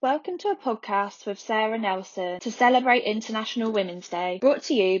Welcome to a podcast with Sarah Nelson to celebrate International Women's Day, brought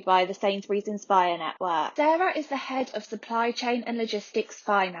to you by the Sainsbury's Inspire Network. Sarah is the head of supply chain and logistics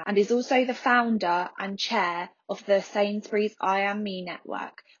finance and is also the founder and chair of the Sainsbury's I Am Me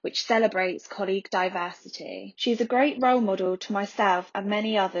network, which celebrates colleague diversity. She's a great role model to myself and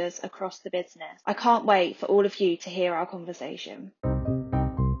many others across the business. I can't wait for all of you to hear our conversation.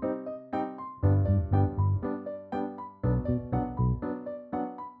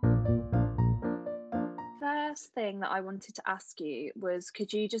 First thing that I wanted to ask you was,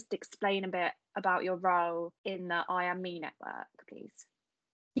 could you just explain a bit about your role in the I Am Me network, please?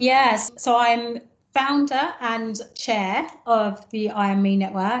 Yes, so I'm founder and chair of the I Am Me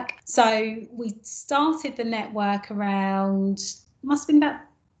network. So we started the network around, must have been about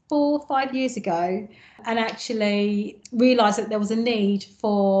 4 or 5 years ago, and actually realised that there was a need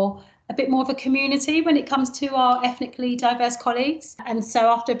for a bit more of a community when it comes to our ethnically diverse colleagues. And so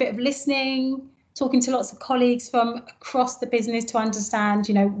after a bit of listening, talking to lots of colleagues from across the business to understand,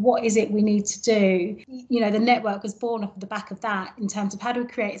 what is it we need to do? The network was born off the back of that in terms of how do we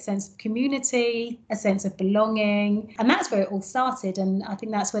create a sense of community, a sense of belonging. And that's where it all started. And I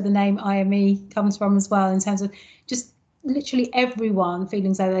think that's where the name IME comes from as well, in terms of just literally everyone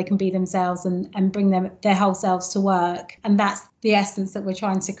feeling so they can be themselves and bring their whole selves to work. And that's the essence that we're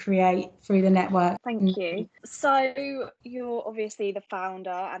trying to create through the network. Thank you. So you're obviously the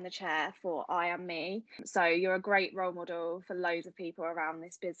founder and the chair for I Am Me. So you're a great role model for loads of people around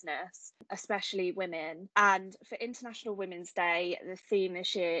this business, especially women. And for International Women's Day, the theme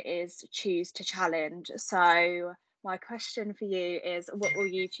this year is Choose to Challenge. So my question for you is, what will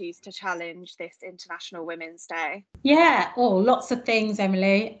you choose to challenge this International Women's Day? Yeah, lots of things,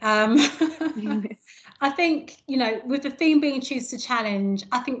 Emily. I think, with the theme being choose to challenge,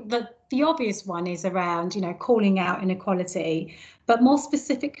 I think that the obvious one is around, calling out inequality. But more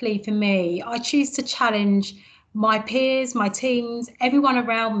specifically for me, I choose to challenge my peers, my teams, everyone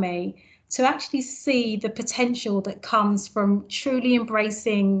around me to actually see the potential that comes from truly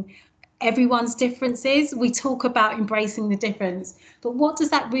embracing everyone's differences. We talk about embracing the difference, but what does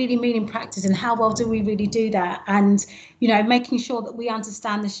that really mean in practice, and how well do we really do that? And making sure that we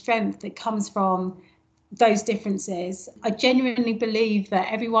understand the strength that comes from those differences. I genuinely believe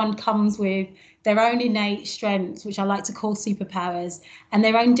that everyone comes with their own innate strengths, which I like to call superpowers, and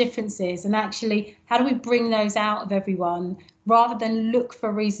their own differences. And actually, how do we bring those out of everyone rather than look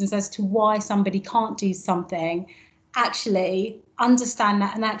for reasons as to why somebody can't do something? Actually understand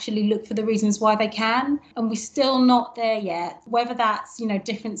that and actually look for the reasons why they can. And we're still not there yet, whether that's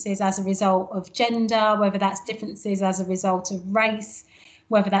differences as a result of gender, whether that's differences as a result of race,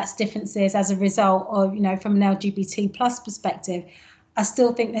 whether that's differences as a result of from an LGBT plus perspective. I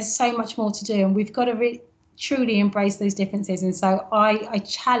still think there's so much more to do, and we've got to truly embrace those differences. And so I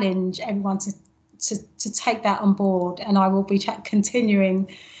challenge everyone to take that on board, and I will be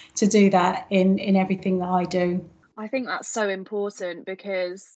continuing to do that in everything that I do. I think that's so important,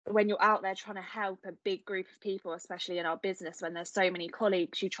 because when you're out there trying to help a big group of people, especially in our business, when there's so many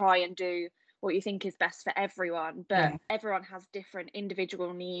colleagues, you try and do what you think is best for everyone, but everyone has different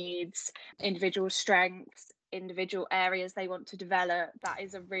individual needs, individual strengths, individual areas they want to develop. That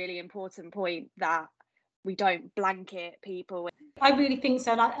is a really important point, that we don't blanket people. I really think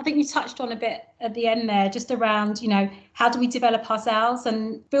so. And I think you touched on a bit at the end there, just around, how do we develop ourselves,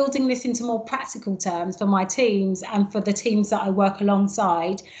 and building this into more practical terms for my teams and for the teams that I work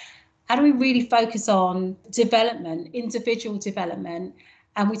alongside. How do we really focus on development, individual development?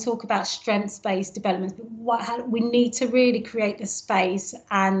 And we talk about strengths-based development. We need to really create the space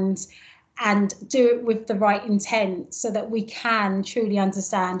and do it with the right intent, so that we can truly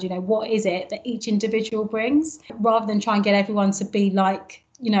understand, what is it that each individual brings, rather than try and get everyone to be like,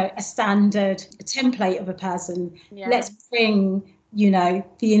 a standard template of a person. Yeah. Let's bring, the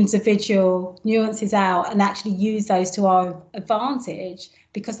individual nuances out and actually use those to our advantage,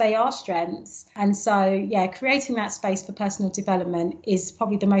 because they are strengths. And so, creating that space for personal development is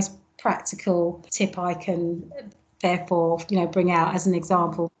probably the most practical tip I can therefore, bring out as an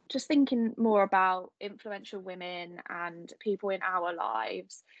example. Just thinking more about influential women and people in our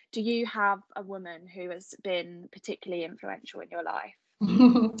lives, do you have a woman who has been particularly influential in your life?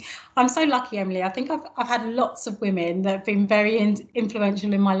 I'm so lucky, Emily. I think I've had lots of women that have been very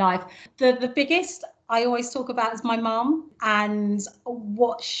influential in my life. The biggest I always talk about is my mum, and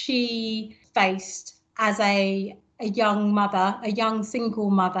what she faced as a young mother, a young single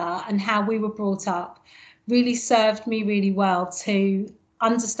mother, and how we were brought up really served me really well to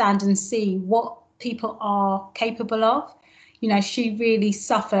understand and see what people are capable of. She really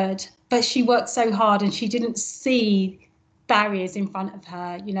suffered, but she worked so hard, and she didn't see barriers in front of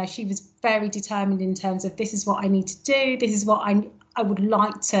her. You know, she was very determined in terms of, this is what I need to do, this is what I would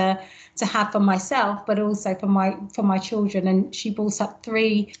like to have for myself, but also for my children. And she brought up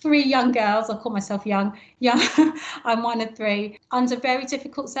three young girls. I call myself young. I'm one of three, under very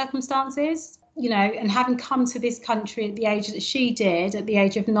difficult circumstances, you know, and having come to this country at the age that she did, at the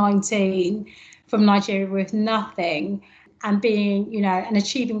age of 19, from Nigeria with nothing, and being, you know, and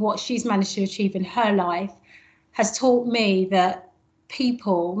achieving what she's managed to achieve in her life, has taught me that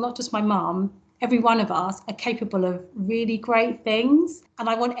people, not just my mum, every one of us are capable of really great things. And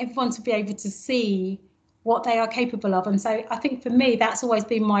I want everyone to be able to see what they are capable of. And so I think for me, that's always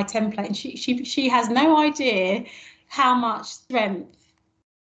been my template. And she has no idea how much strength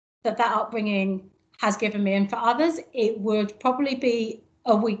that upbringing has given me. And for others, it would probably be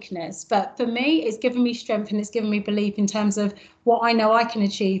a weakness. But for me, it's given me strength, and it's given me belief in terms of what I know I can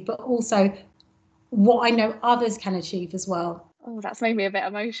achieve, but also what I know others can achieve as well. Oh, that's made me a bit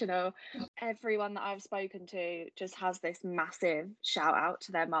emotional. Everyone that I've spoken to just has this massive shout out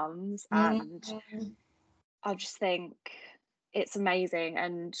to their mums, and I just think it's amazing,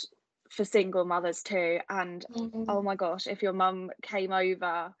 and for single mothers too. And oh my gosh, if your mum came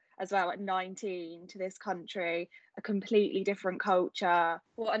over as well at 19 to this country, a completely different culture,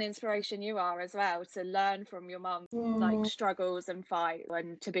 what an inspiration you are as well, to learn from your mum, like struggles and fight,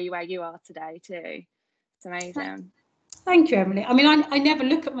 and to be where you are today too. It's amazing. Thank you, Emily. I mean, I never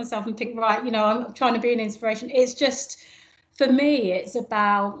look at myself and think, right, you know, I'm trying to be an inspiration. It's just, for me, it's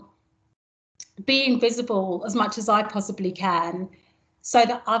about being visible as much as I possibly can, so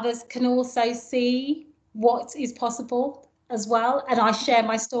that others can also see what is possible as well. And I share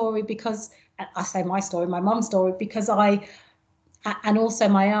my story, because I say my story, my mum's story, because and also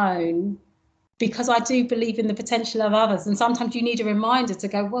my own, because I do believe in the potential of others. And sometimes you need a reminder to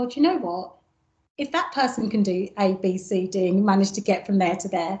go, well, do you know what? If that person can do A, B, C, D, and manage to get from there to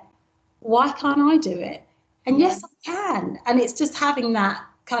there, why can't I do it? And yes, I can. And it's just having that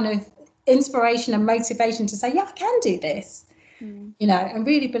kind of inspiration and motivation to say, yeah, I can do this, you know, and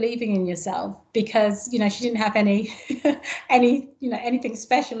really believing in yourself, because, you know, she didn't have any, you know, anything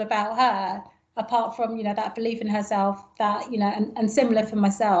special about her, apart from, you know, that belief in herself, that, you know, and similar for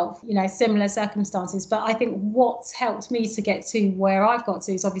myself, you know, similar circumstances. But I think what's helped me to get to where I've got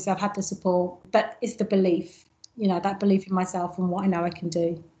to is, obviously I've had the support, but it's the belief, you know, that belief in myself and what I know I can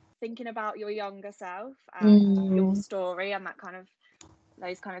do. Thinking about your younger self and your story and that kind of,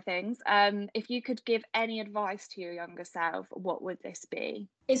 those kind of things, if you could give any advice to your younger self, what would this be?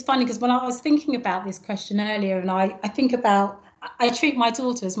 It's funny, because when I was thinking about this question earlier, and I think about, I treat my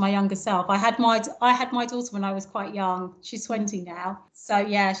daughter as my younger self. I had my daughter when I was quite young. She's 20 now. So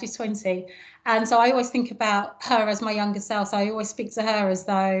yeah, she's 20. And so I always think about her as my younger self. So I always speak to her as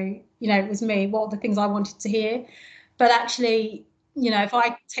though, you know, it was me, what are the things I wanted to hear. But actually, you know, if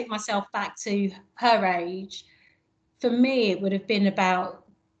I take myself back to her age, for me, it would have been about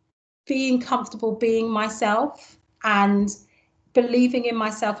being comfortable being myself and believing in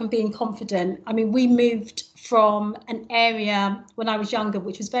myself and being confident. I mean, we moved from an area when I was younger,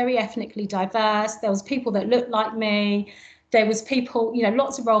 which was very ethnically diverse. There was people that looked like me. There was people, you know,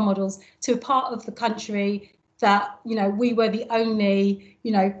 lots of role models, to a part of the country that, you know, we were the only,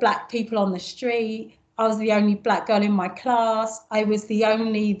 you know, black people on the street. I was the only black girl in my class. I was the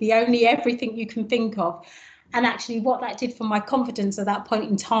only everything you can think of. And actually what that did for my confidence at that point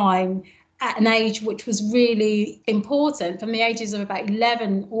in time, at an age which was really important, from the ages of about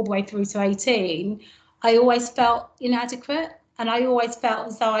 11 all the way through to 18, I always felt inadequate, and I always felt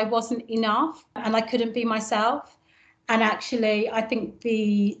as though I wasn't enough and I couldn't be myself. And actually, I think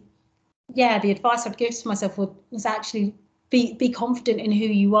the advice I'd give to myself was actually be confident in who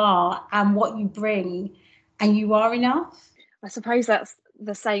you are and what you bring, and you are enough. I suppose that's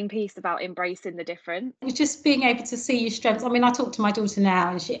the same piece about embracing the difference. It was just being able to see your strengths. I mean, I talk to my daughter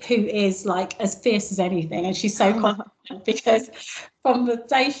now, and who is like as fierce as anything, and she's so confident, because from the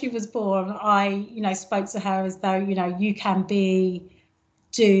day she was born, I, you know, spoke to her as though, you know, you can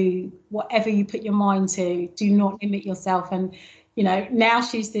do whatever you put your mind to. Do not limit yourself. And, you know, now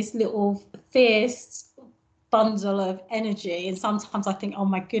she's this little fierce bundle of energy, and sometimes I think, oh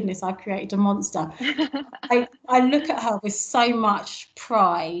my goodness, I've created a monster. I look at her with so much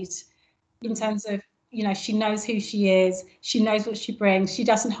pride, in terms of, you know, she knows who she is, she knows what she brings, she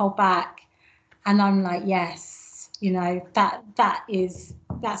doesn't hold back. And I'm like, yes, you know,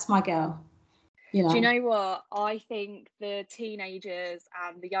 that's my girl. You know? Do you know what? I think the teenagers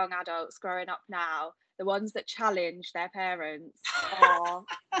and the young adults growing up now, the ones that challenge their parents, are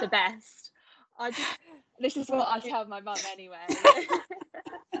the best. This is what I tell my mum anyway.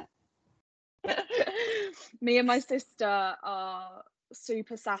 Me and my sister are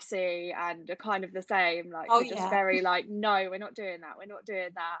super sassy and are kind of the same. Like, Oh we're just yeah. very like, no, we're not doing that. We're not doing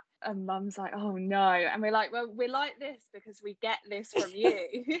that. And mum's like, oh no. And we're like, well, we're like this because we get this from you.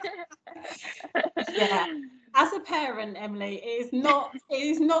 Yeah. As a parent, Emily, it is not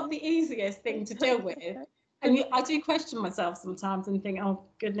the easiest thing to deal with. And I do question myself sometimes and think, oh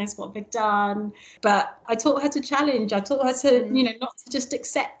goodness, what have I done? But I taught her to challenge. I taught her to, not to just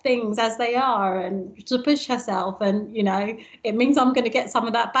accept things as they are and to push herself. And, it means I'm going to get some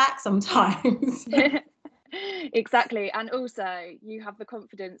of that back sometimes. Exactly. And also you have the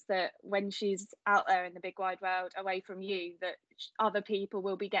confidence that when she's out there in the big wide world away from you, that other people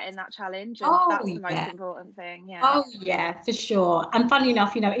will be getting that challenge, and Oh, that's the most yeah. important thing. Yeah. Oh, yeah, for sure. And funny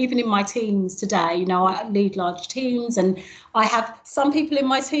enough, even in my teams today, I lead large teams, and I have some people in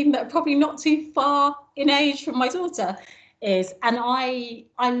my team that are probably not too far in age from my daughter is. And I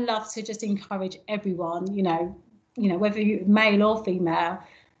love to just encourage everyone, whether you're male or female,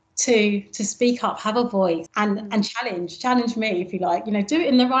 to speak up, have a voice, and challenge me if you like. Do it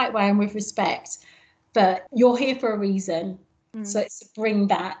in the right way and with respect. But you're here for a reason. So it's to bring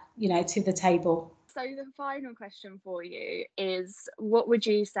that, to the table. So the final question for you is, what would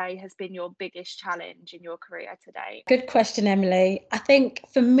you say has been your biggest challenge in your career today? Good question, Emily. I think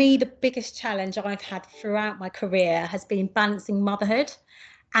for me, the biggest challenge I've had throughout my career has been balancing motherhood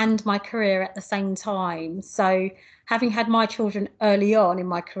and my career at the same time. So having had my children early on in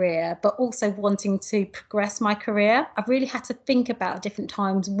my career, but also wanting to progress my career, I've really had to think about at different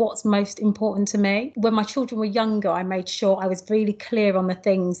times what's most important to me. When my children were younger, I made sure I was really clear on the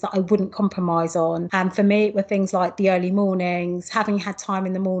things that I wouldn't compromise on. And for me, it were things like the early mornings, having had time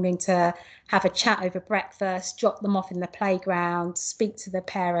in the morning to have a chat over breakfast, drop them off in the playground, speak to the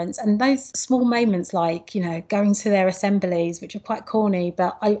parents, and those small moments like, going to their assemblies, which are quite corny,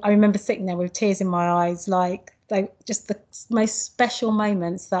 but I remember sitting there with tears in my eyes, like just the most special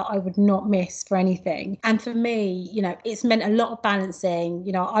moments that I would not miss for anything. And for me, it's meant a lot of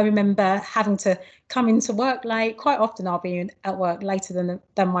balancing. I remember having to come into work late. Quite often I'll be at work later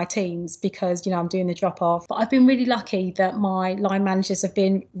than my teams because, I'm doing the drop off. But I've been really lucky that my line managers have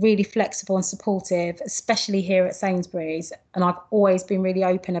been really flexible and supportive, especially here at Sainsbury's. And I've always been really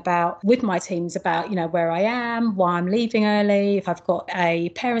open with my teams about, where I am, why I'm leaving early, if I've got a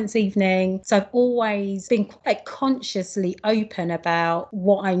parents' evening. So I've always been quite consciously open about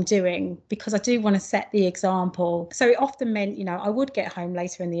what I'm doing because I do want to set the example. So it often meant, I would get home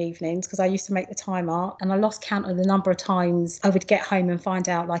later in the evenings because I used to make the time up, and I lost count of the number of times I would get home and find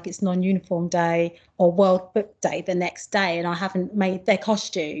out like it's non-uniform day or World Book Day the next day and I haven't made their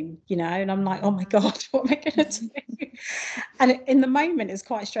costume, and I'm like, oh my God, what am I going to do? And in the moment, it's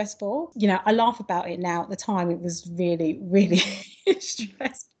quite stressful. I laugh about it now. At the time, it was really, really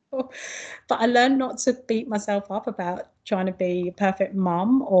stressful. But I learned not to beat myself up about trying to be a perfect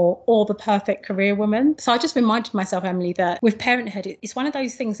mum or the perfect career woman. So I just reminded myself, Emily, that with parenthood, it's one of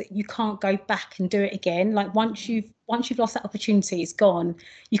those things that you can't go back and do it again. Like once you've lost that opportunity, it's gone.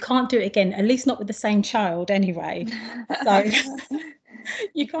 You can't do it again, at least not with the same child anyway. So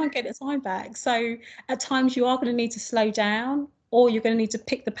you can't get the time back. So at times you are going to need to slow down, or you're going to need to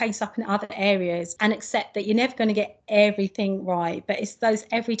pick the pace up in other areas and accept that you're never going to get everything right. But it's those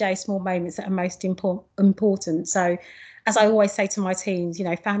everyday small moments that are most important. So as I always say to my teams,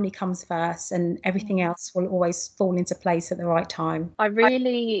 family comes first and everything else will always fall into place at the right time. I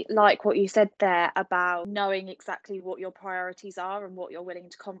really like what you said there about knowing exactly what your priorities are and what you're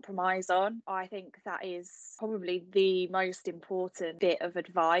willing to compromise on. I think that is probably the most important bit of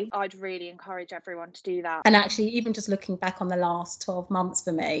advice. I'd really encourage everyone to do that. And actually, even just looking back on the last 12 months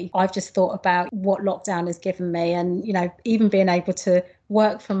for me, I've just thought about what lockdown has given me and, even being able to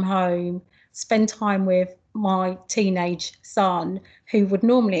work from home, spend time with my teenage son, who would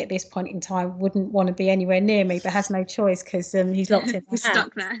normally at this point in time wouldn't want to be anywhere near me, but has no choice because he's locked in. He's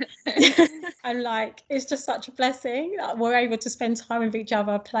stuck there. I'm like, it's just such a blessing that we're able to spend time with each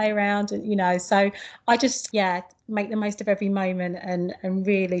other, play around, and so I just make the most of every moment and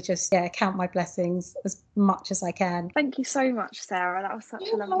really just count my blessings as much as I can. Thank you so much, Sarah. That was such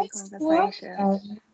a lovely conversation.